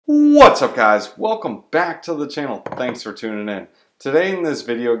What's up, guys? Welcome back to the channel. Thanks for tuning in. Today in this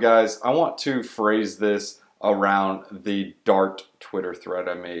video, guys, I want to phrase this around the Dart Twitter thread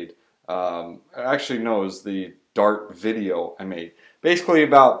I made. Actually, no, it was the Dart video I made. Basically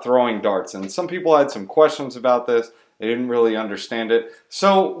about throwing darts. And some people had some questions about this. They didn't really understand it.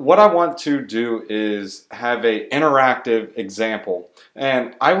 So what I want to do is have an interactive example.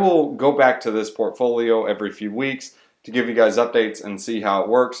 And I will go back to this portfolio every few weeks to give you guys updates and see how it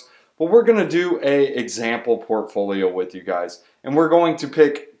works. But we're going to do an example portfolio with you guys. And we're going to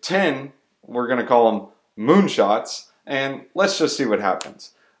pick 10, we're going to call them moonshots, and let's just see what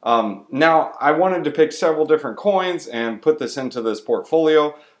happens. Now, I wanted to pick several different coins and put this into this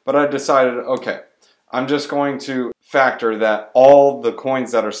portfolio, but I decided, okay, I'm just going to factor that all the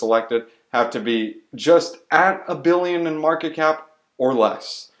coins that are selected have to be just at $1 billion in market cap or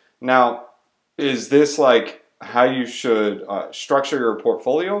less. Now, is this like how you should structure your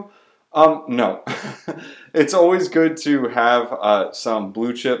portfolio? No. It's always good to have some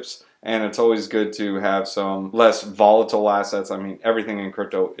blue chips, and it's always good to have some less volatile assets. I mean, everything in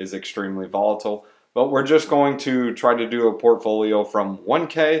crypto is extremely volatile, but we're just going to try to do a portfolio from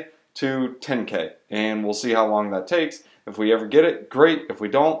 1K to 10K, and we'll see how long that takes. If we ever get it, great. If we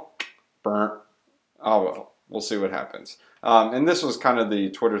don't, burn. Oh well, we'll see what happens. And this was kind of the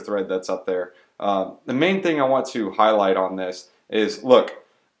Twitter thread that's up there. The main thing I want to highlight on this is, look,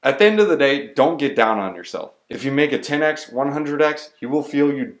 at the end of the day, don't get down on yourself. If you make a 10x, 100x, you will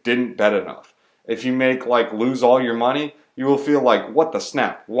feel you didn't bet enough. If you make lose all your money, you will feel like, what the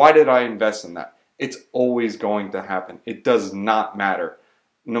snap? Why did I invest in that? It's always going to happen. It does not matter.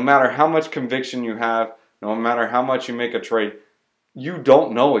 No matter how much conviction you have, no matter how much you make a trade, you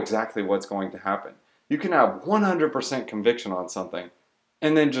don't know exactly what's going to happen. You can have 100% conviction on something,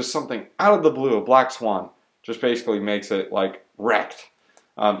 and then just something out of the blue, a black swan, just basically makes it wrecked.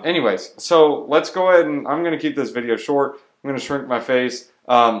 Anyways, so let's go ahead and I'm going to keep this video short. I'm going to shrink my face.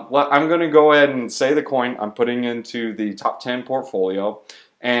 I'm going to go ahead and say the coin I'm putting into the top 10 portfolio,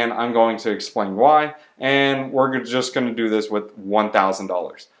 and I'm going to explain why, and we're just going to do this with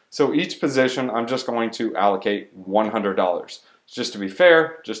 $1,000. So each position, I'm just going to allocate $100. Just to be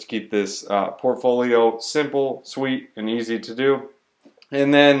fair, just to keep this portfolio simple, sweet, and easy to do.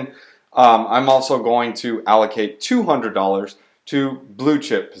 And then I'm also going to allocate $200 to blue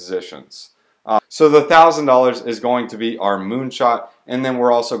chip positions. So the $1,000 is going to be our moonshot, and then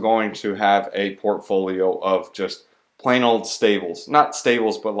we're also going to have a portfolio of just plain old stables. Not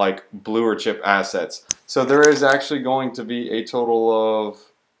stables, but like bluer chip assets. So there is actually going to be a total of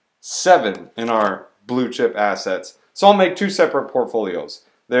 7 in our blue chip assets. So I'll make 2 separate portfolios.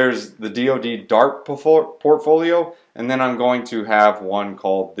 There's the DoD DART portfolio, and then I'm going to have one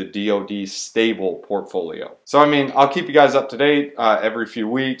called the DoD stable portfolio. So I mean, I'll keep you guys up to date every few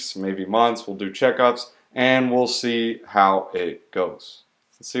weeks, maybe months. We'll do checkups, and we'll see how it goes.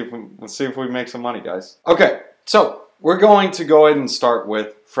 Let's see if we make some money, guys. Okay, so we're going to go ahead and start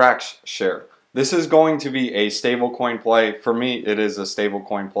with Frax Share. This is going to be a stablecoin play. For me, it is a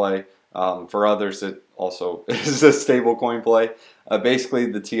stablecoin play. For others, it also is a stablecoin play. Basically,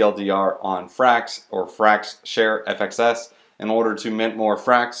 the TLDR on Frax or Frax Share FXS. In order to mint more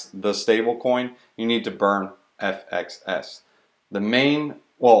Frax, the stablecoin, you need to burn FXS. The main,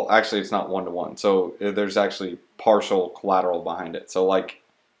 well, actually, it's not 1-to-1. So there's actually partial collateral behind it. So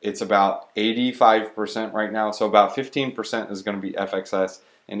it's about 85% right now. So about 15% is going to be FXS,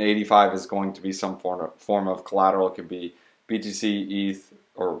 and 85 is going to be some form of collateral. It could be BTC, ETH,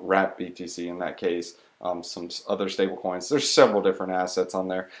 or wrap BTC in that case, some other stable coins. There's several different assets on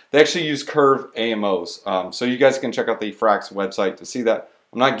there. They actually use Curve AMOs, so you guys can check out the Frax website to see that.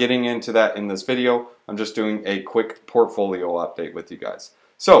 I'm not getting into that in this video. I'm just doing a quick portfolio update with you guys.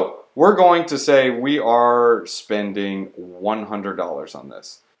 So we're going to say we are spending $100 on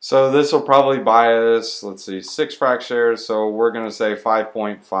this. So this will probably buy us, let's see, 6 Frax shares. So we're going to say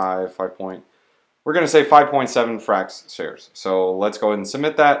 5.7 Frax shares. So let's go ahead and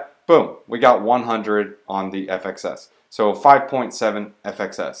submit that. Boom, we got 100 on the FXS. So 5.7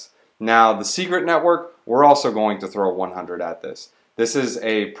 FXS. Now the secret network, we're also going to throw 100 at this. This is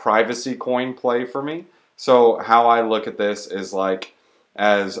a privacy coin play for me. So how I look at this is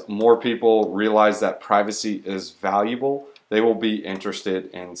as more people realize that privacy is valuable, they will be interested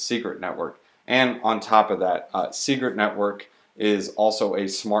in secret network. And on top of that, secret network is also a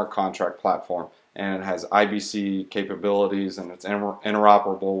smart contract platform, and it has IBC capabilities, and it's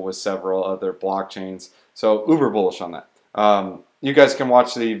interoperable with several other blockchains. So uber bullish on that. You guys can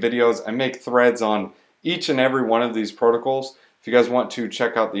watch the videos. I make threads on each and every one of these protocols. If you guys want to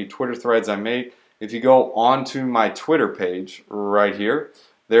check out the Twitter threads I make, if you go onto my Twitter page right here,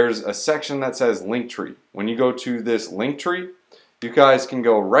 there's a section that says Linktree. When you go to this Linktree, you guys can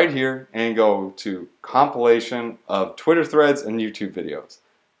go right here and go to compilation of Twitter threads and YouTube videos.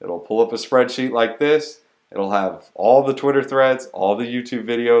 It'll pull up a spreadsheet like this. It'll have all the Twitter threads, all the YouTube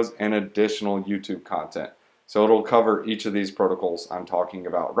videos, and additional YouTube content. So it'll cover each of these protocols I'm talking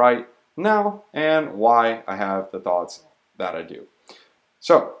about right now and why I have the thoughts that I do.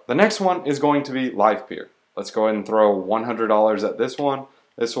 So the next one is going to be LivePeer. Let's go ahead and throw $100 at this one.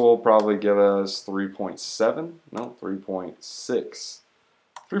 This will probably give us 3.7, no, 3.6,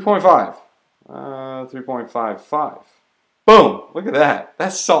 3.5, 3.55. Boom, look at that.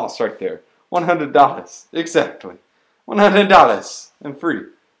 That's sauce right there. $100, exactly. $100 and free,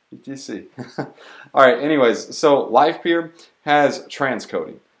 BTC. All right, anyways, so LivePeer has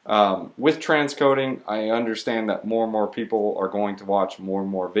transcoding. With transcoding, I understand that more and more people are going to watch more and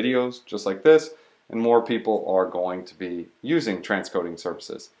more videos just like this, and more people are going to be using transcoding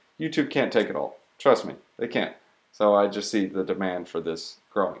services. YouTube can't take it all. Trust me, they can't. So I just see the demand for this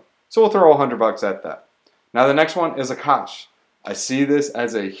growing. So we'll throw $100 at that. Now the next one is Akash. I see this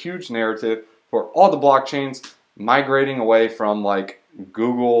as a huge narrative for all the blockchains migrating away from like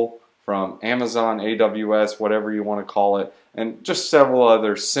Google, from Amazon, AWS, whatever you want to call it, and just several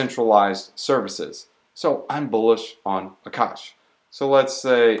other centralized services. So I'm bullish on Akash. So let's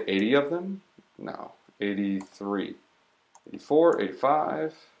say 80 of them. No, 83, 84,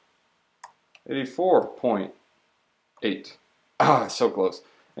 85, 84.8. Ah, so close.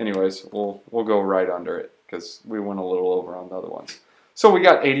 Anyways, we'll go right under it because we went a little over on the other ones. So we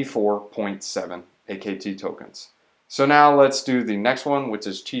got 84.7 AKT tokens. So now let's do the next one, which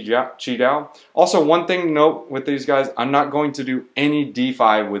is Qidao. Also, one thing to note with these guys, I'm not going to do any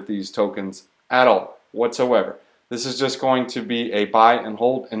DeFi with these tokens at all, whatsoever. This is just going to be a buy and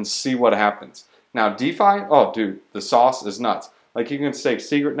hold and see what happens. Now DeFi, oh dude, the sauce is nuts. Like you can stake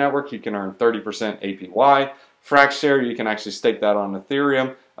Secret Network, you can earn 30% APY. FraxShare, you can actually stake that on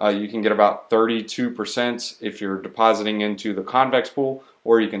Ethereum. You can get about 32% if you're depositing into the Convex pool,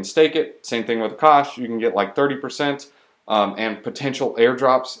 or you can stake it. Same thing with Akash, you can get like 30%. And potential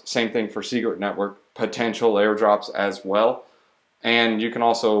airdrops, same thing for Secret Network, potential airdrops as well. And you can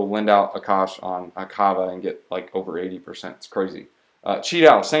also lend out Akash on Akava and get like over 80%. It's crazy.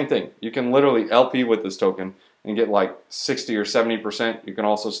 Qidao, same thing. You can literally LP with this token and get like 60 or 70%. You can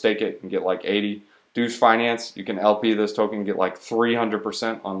also stake it and get like 80. Deuce Finance, you can LP this token and get like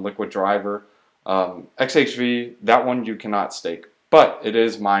 300% on Liquid Driver. XHV, that one you cannot stake, but it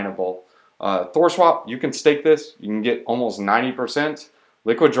is mineable. ThorSwap, you can stake this. You can get almost 90%.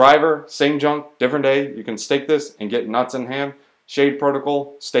 Liquid Driver, same junk, different day. You can stake this and get nuts and ham. Shade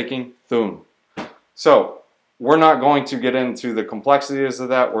Protocol, staking, Thun. So we're not going to get into the complexities of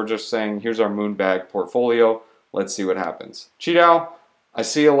that. We're just saying, here's our Moonbag portfolio. Let's see what happens. Qidao, I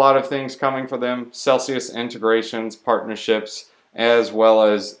see a lot of things coming for them. Celsius integrations, partnerships, as well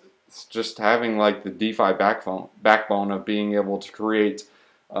as just having like the DeFi backbone of being able to create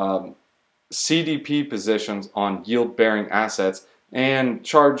CDP positions on yield-bearing assets and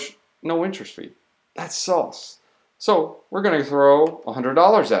charge no interest fee. That's sauce. So we're going to throw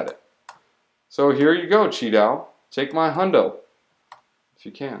 $100 at it. So here you go, Qidao. Take my hundo, if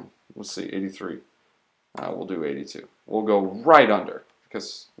you can. Let's see, 83. We'll do 82. We'll go right under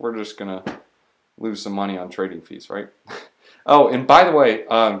because we're just going to lose some money on trading fees, right? Oh, and by the way,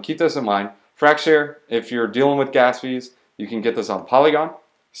 keep this in mind. FraxShare, if you're dealing with gas fees, you can get this on Polygon.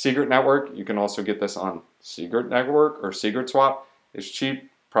 Secret Network, you can also get this on Secret Network or Secret Swap. It's cheap.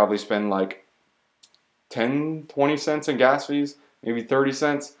 Probably spend like 10, 20 cents in gas fees, maybe 30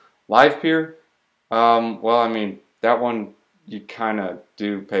 cents. LivePeer, well, I mean, that one you kind of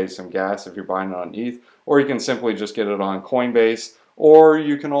do pay some gas if you're buying it on ETH, or you can simply just get it on Coinbase, or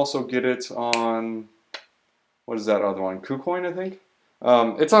you can also get it on, what is that other one? KuCoin, I think?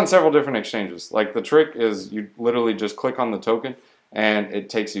 It's on several different exchanges. Like the trick is you literally just click on the token and it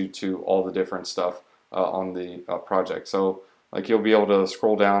takes you to all the different stuff on the project. So like you'll be able to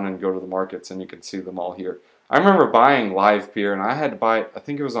scroll down and go to the markets and you can see them all here. I remember buying LivePeer and I had to buy it, I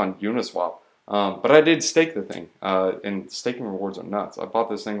think it was on Uniswap. But I did stake the thing, and staking rewards are nuts. I bought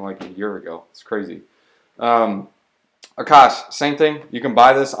this thing like a year ago. It's crazy. Akash, same thing. You can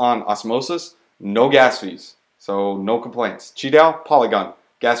buy this on Osmosis, no gas fees, so no complaints. Qidao, Polygon,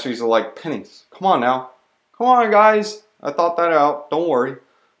 gas fees are like pennies. Come on now. Come on, guys. I thought that out. Don't worry.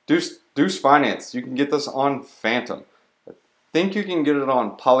 Deuce Finance, you can get this on Fantom. I think you can get it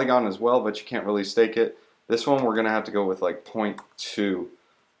on Polygon as well, but you can't really stake it. This one we're going to have to go with like 0.2.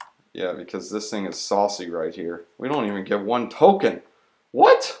 Yeah, because this thing is saucy right here. We don't even get one token.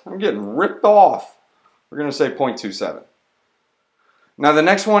 What? I'm getting ripped off. We're going to say 0.27. Now the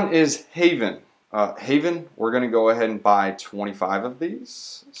next one is Haven. Haven, we're going to go ahead and buy 25 of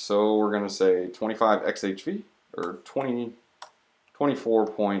these. So we're going to say 25 XHV or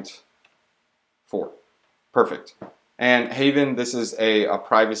 24.4. Perfect. And Haven, this is a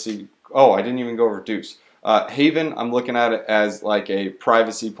privacy. Oh, I didn't even go over Deuce. Haven, I'm looking at it as like a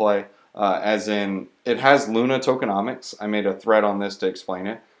privacy play, as in it has Luna tokenomics. I made a thread on this to explain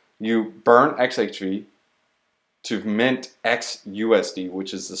it. You burn XHV to mint XUSD,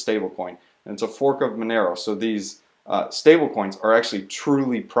 which is the stablecoin, and it's a fork of Monero. So these stablecoins are actually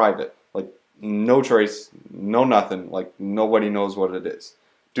truly private, like no trace, no nothing, like nobody knows what it is.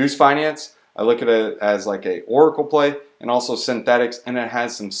 Deuce Finance, I look at it as like a Oracle play and also synthetics, and it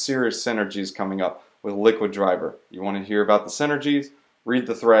has some serious synergies coming up with Liquid Driver. You want to hear about the synergies? Read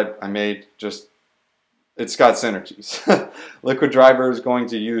the thread I made. Just, it's got synergies. Liquid Driver is going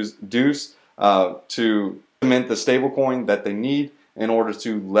to use Deuce to mint the stablecoin that they need in order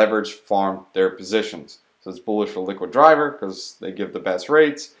to leverage farm their positions. So it's bullish for Liquid Driver because they give the best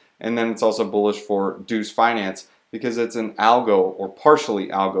rates, and then it's also bullish for Deuce Finance because it's an algo or partially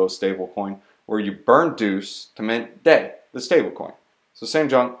algo stablecoin where you burn Deuce to mint Day, the stablecoin. So same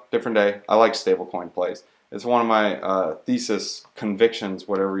junk, different day. I like stablecoin plays. It's one of my thesis convictions,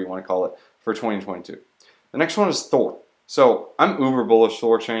 whatever you want to call it, for 2022. The next one is Thor. So I'm uber bullish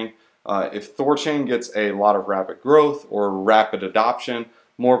Thorchain. If Thorchain gets a lot of rapid growth or rapid adoption,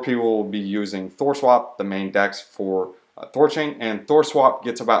 more people will be using ThorSwap, the main DEX for Thorchain, and ThorSwap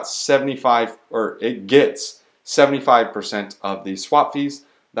gets about 75% of the swap fees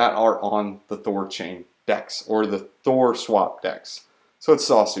that are on the Thorchain DEX or the ThorSwap DEX. So it's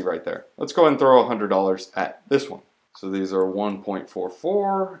saucy right there. Let's go ahead and throw $100 at this one. So these are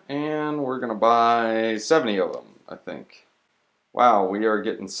 1.44, and we're gonna buy 70 of them, I think. Wow, we are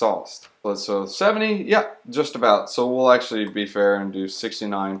getting sauced. So 70, yeah, just about. So we'll actually be fair and do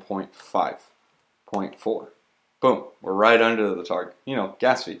 69.5.4. Boom, we're right under the target. You know,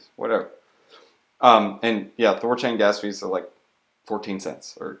 gas fees, whatever. And yeah, Thorchain gas fees are like 14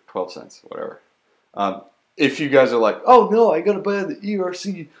 cents or 12 cents, whatever. If you guys are like, oh no, I gotta buy the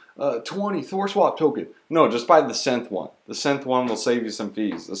ERC 20 ThorSwap token. No, just buy the Synth one. The Synth one will save you some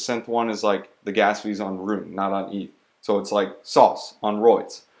fees. The Synth one is like the gas fees on Rune, not on ETH. So it's like sauce on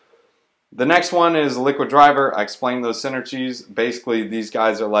roids. The next one is Liquid Driver. I explained those synergies. Basically, these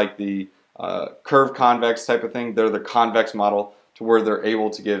guys are like the curve convex type of thing. They're the convex model to where they're able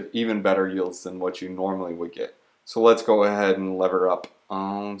to give even better yields than what you normally would get. So let's go ahead and lever up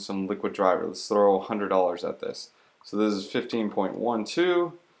on some Liquid Driver. Let's throw $100 at this. So this is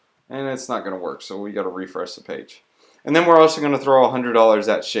 15.12, and it's not going to work. So we got to refresh the page. And then we're also going to throw $100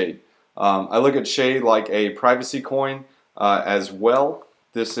 at Shade. I look at Shade like a privacy coin as well.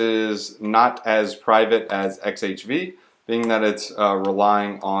 This is not as private as XHV, being that it's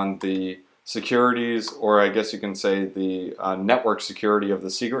relying on the securities, or I guess you can say the network security of the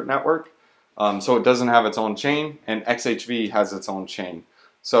secret network. So it doesn't have its own chain, and XHV has its own chain.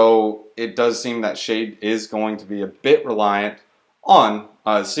 So it does seem that Shade is going to be a bit reliant on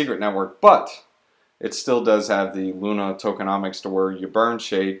a secret network, but it still does have the Luna tokenomics to where you burn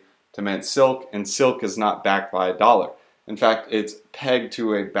Shade to mint Silk, and Silk is not backed by a dollar. In fact, it's pegged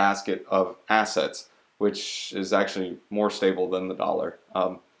to a basket of assets, which is actually more stable than the dollar.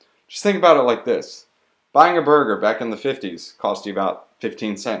 Just think about it like this. Buying a burger back in the 50s cost you about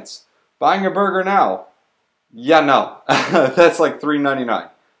 15 cents. Buying a burger now, yeah, no. That's like $3.99.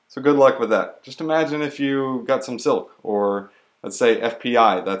 So good luck with that. Just imagine if you got some Silk, or let's say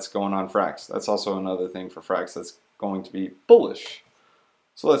FPI that's going on Frax. That's also another thing for Frax that's going to be bullish.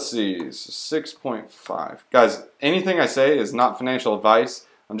 So let's see, so 6.5. Guys, anything I say is not financial advice.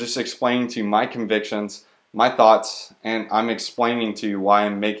 I'm just explaining to you my convictions, my thoughts, and I'm explaining to you why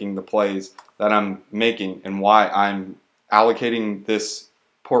I'm making the plays that I'm making and why I'm allocating this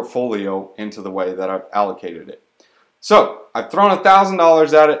portfolio into the way that I've allocated it. So I've thrown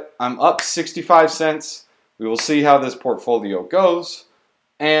 $1,000 at it. I'm up 65 cents. We will see how this portfolio goes.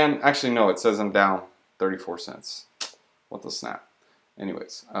 And actually, no, it says I'm down 34 cents. What the snap?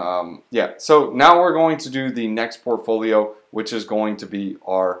 Anyways, yeah, so now we're going to do the next portfolio, which is going to be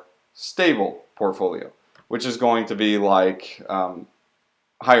our stable portfolio, which is going to be like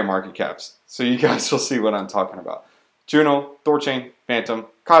higher market caps. So you guys will see what I'm talking about. Juno, Thorchain, Fantom,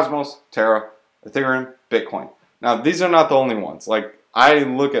 Cosmos, Terra, Ethereum, Bitcoin. Now, these are not the only ones. Like, I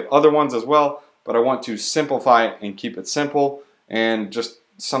look at other ones as well, but I want to simplify it and keep it simple and just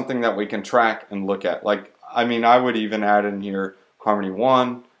something that we can track and look at. Like, I mean, I would even add in here Harmony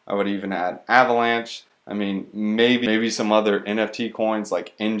One. I would even add Avalanche. I mean, maybe some other NFT coins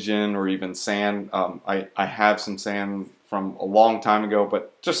like Engine or even Sand. I have some Sand from a long time ago,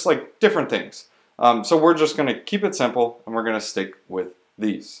 but just like different things. So we're just going to keep it simple, and we're going to stick with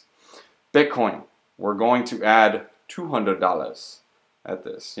these. Bitcoin, we're going to add $200 at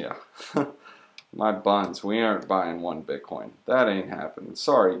this. Yeah, my buns, we aren't buying one Bitcoin. That ain't happening.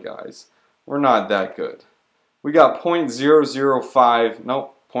 Sorry, guys. We're not that good. We got 0.005,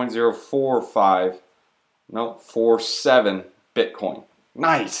 nope, 0.045, nope, 47 Bitcoin.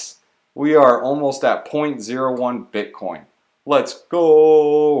 Nice. We are almost at 0.01 Bitcoin. Let's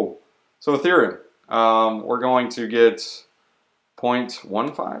go. So Ethereum, we're going to get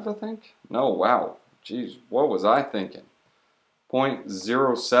 0.15, I think. No, wow. Jeez, what was I thinking?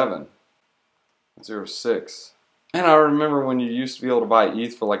 0.07, 0.06. And I remember when you used to be able to buy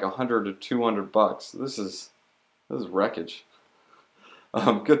ETH for like 100 to 200 bucks. This is wreckage.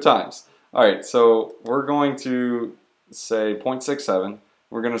 Good times. All right, so we're going to say 0.67.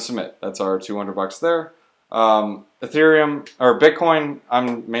 We're going to submit. That's our 200 bucks there. Ethereum or Bitcoin,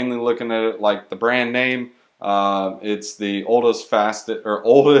 I'm mainly looking at it like the brand name. It's the oldest, fastest, or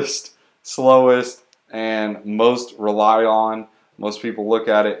oldest, slowest, and most relied on. Most people look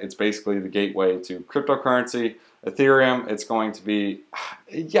at it. It's basically the gateway to cryptocurrency. Ethereum, it's going to be,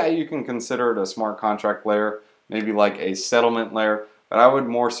 yeah, you can consider it a smart contract layer, maybe like a settlement layer, but I would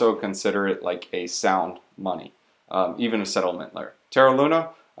more so consider it like a sound money, even a settlement layer. Terra Luna,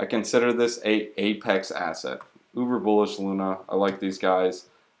 I consider this a apex asset. Uber bullish Luna. I like these guys.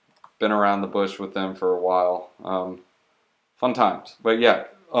 Been around the bush with them for a while. Fun times. But yeah,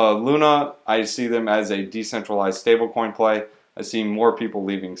 Luna, I see them as a decentralized stablecoin play. I see more people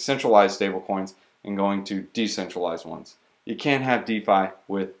leaving centralized stablecoins and going to decentralized ones. You can't have DeFi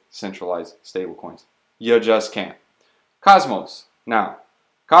with centralized stablecoins. You just can't. Cosmos. Now,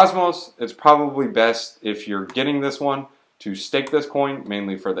 Cosmos, it's probably best if you're getting this one to stake this coin,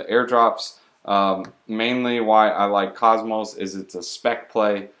 mainly for the airdrops. Mainly why I like Cosmos is it's a spec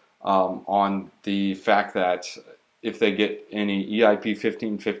play on the fact that if they get any EIP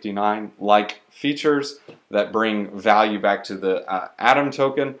 1559 like features that bring value back to the Atom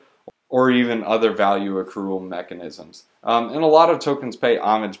token, or even other value accrual mechanisms. And a lot of tokens pay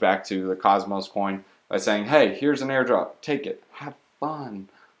homage back to the Cosmos coin by saying, hey, here's an airdrop, take it, have fun.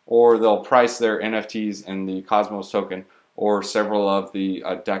 Or they'll price their NFTs in the Cosmos token, or several of the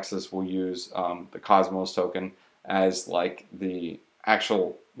DEXs will use the Cosmos token as like the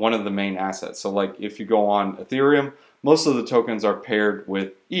actual one of the main assets. So like if you go on Ethereum, most of the tokens are paired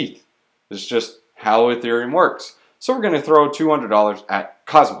with ETH. It's just how Ethereum works. So we're going to throw $200 at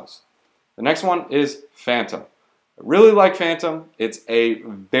Cosmos. The next one is Fantom. I really like Fantom. It's a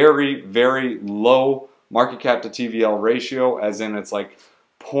very, very low market cap to TVL ratio, as in it's like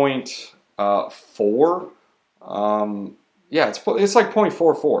 0.4. Yeah, it's like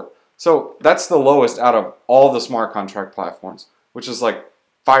 0.44. So that's the lowest out of all the smart contract platforms, which is like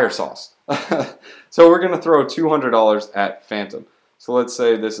fire sauce. So we're going to throw $200 at Fantom. So let's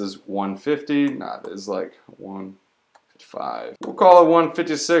say this is 150. Nah, this is like 155. We'll call it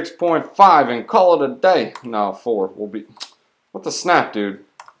 156.5 and call it a day. No, 4. We'll be... What the snap, dude?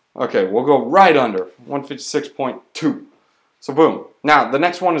 Okay, we'll go right under 156.2. So boom. Now, the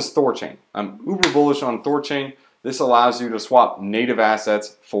next one is Thorchain. I'm uber bullish on Thorchain. This allows you to swap native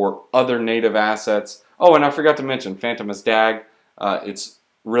assets for other native assets. Oh, and I forgot to mention, Fantom is DAG. It's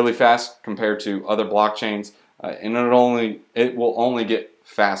really fast compared to other blockchains, and it will only get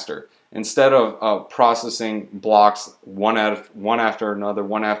faster. Instead of processing blocks one after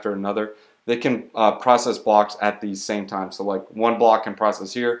another, they can process blocks at the same time. So like one block can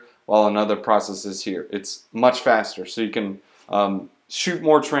process here while another processes here. It's much faster, so you can shoot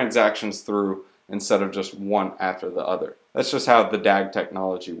more transactions through instead of just one after the other. That's just how the DAG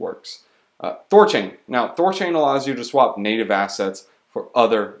technology works. Thorchain. Now, Thorchain allows you to swap native assets for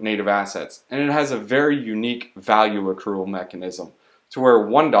other native assets, and it has a very unique value accrual mechanism to where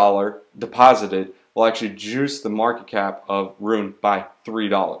 $1 deposited will actually juice the market cap of Rune by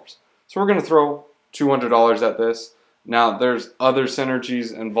 $3. So we're going to throw $200 at this. Now, there's other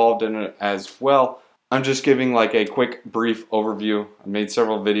synergies involved in it as well. I'm just giving like a quick brief overview. I made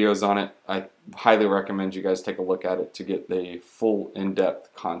several videos on it. I highly recommend you guys take a look at it to get the full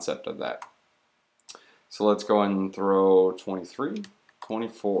in-depth concept of that. So let's go and throw 23,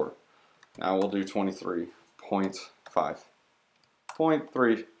 24. Now we'll do 23.5.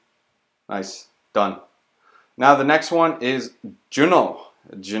 0.3. Nice. Done. Now the next one is Juno.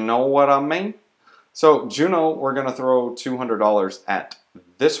 Do you know what I mean? So Juno, we're going to throw $200 at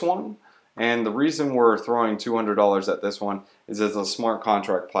this one. And the reason we're throwing $200 at this one is it's a smart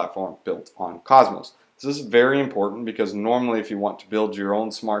contract platform built on Cosmos. This is very important because normally if you want to build your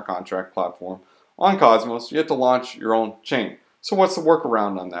own smart contract platform on Cosmos, you have to launch your own chain. So what's the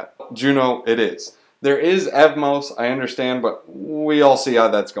workaround on that? Juno it is. There is Evmos, I understand, but we all see how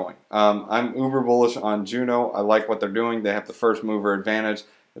that's going. I'm uber bullish on Juno. I like what they're doing. They have the first mover advantage.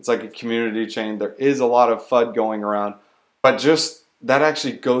 It's like a community chain. There is a lot of FUD going around, but just that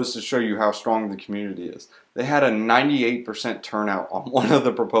actually goes to show you how strong the community is. They had a 98% turnout on one of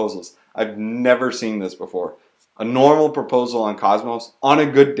the proposals. I've never seen this before. A normal proposal on Cosmos on a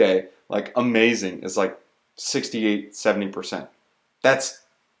good day, like amazing, is like 68, 70%. That's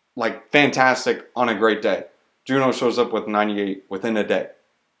like fantastic on a great day. Juno shows up with 98 within a day.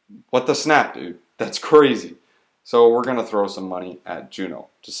 What the snap, dude? That's crazy. So we're going to throw some money at Juno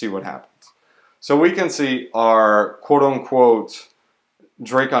to see what happens. So we can see our quote-unquote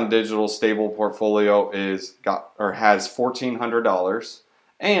Drakeondigital stable portfolio has $1,400,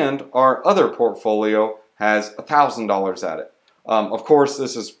 and our other portfolio has $1,000 at it. Of course,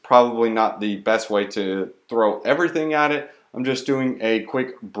 this is probably not the best way to throw everything at it. I'm just doing a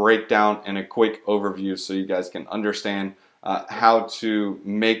quick breakdown and a quick overview so you guys can understand how to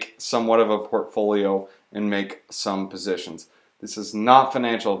make somewhat of a portfolio and make some positions. This is not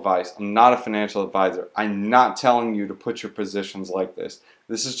financial advice. I'm not a financial advisor. I'm not telling you to put your positions like this.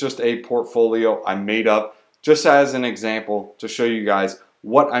 This is just a portfolio I made up just as an example to show you guys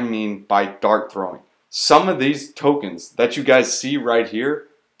what I mean by dart throwing. Some of these tokens that you guys see right here,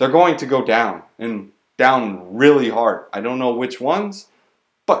 they're going to go down and down really hard. I don't know which ones,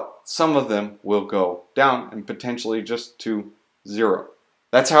 but some of them will go down and potentially just to zero.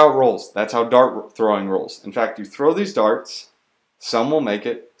 That's how it rolls. That's how dart throwing rolls. In fact, you throw these darts, some will make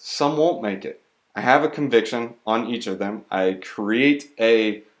it, some won't make it. I have a conviction on each of them. I create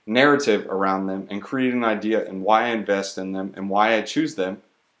a narrative around them and create an idea and why I invest in them and why I choose them,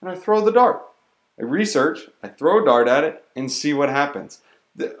 and I throw the dart. I research, I throw a dart at it, and see what happens.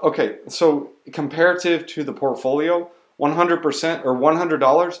 Okay, so comparative to the portfolio, 100% or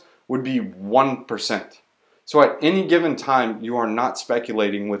 $100 would be 1%. So at any given time, you are not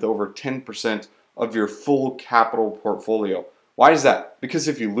speculating with over 10% of your full capital portfolio. Why is that? Because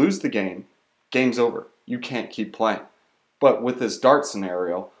if you lose the game, game's over. You can't keep playing. But with this dart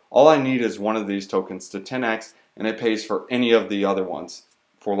scenario, all I need is one of these tokens to 10x, and it pays for any of the other ones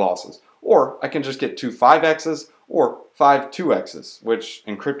for losses. Or I can just get 2 5x's or 5 2x's, which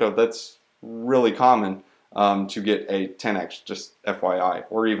in crypto, that's really common to get a 10x, just FYI,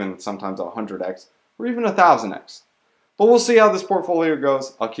 or even sometimes a 100x, or even a 1000x. But we'll see how this portfolio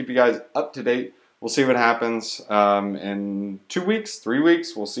goes. I'll keep you guys up to date. We'll see what happens in 2 weeks, 3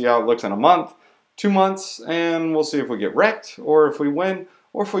 weeks. We'll see how it looks in a month, 2 months, and we'll see if we get wrecked, or if we win,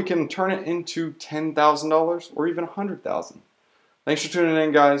 or if we can turn it into $10,000 or even $100,000. Thanks for tuning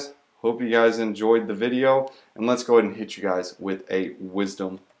in, guys. Hope you guys enjoyed the video, and let's go ahead and hit you guys with a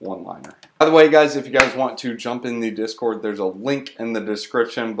wisdom one-liner. By the way, guys, if you guys want to jump in the Discord, there's a link in the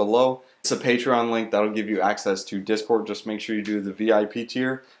description below. It's a Patreon link that'll give you access to Discord. Just make sure you do the VIP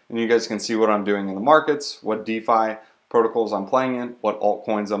tier, and you guys can see what I'm doing in the markets, what DeFi protocols I'm playing in, what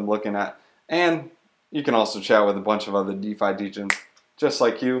altcoins I'm looking at, and you can also chat with a bunch of other DeFi degens just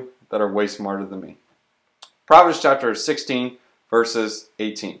like you that are way smarter than me. Proverbs chapter 16 verses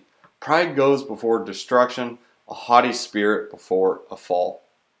 18. Pride goes before destruction, a haughty spirit before a fall.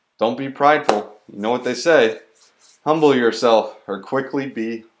 Don't be prideful. You know what they say. Humble yourself or quickly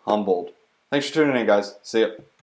be humbled. Thanks for tuning in, guys. See ya.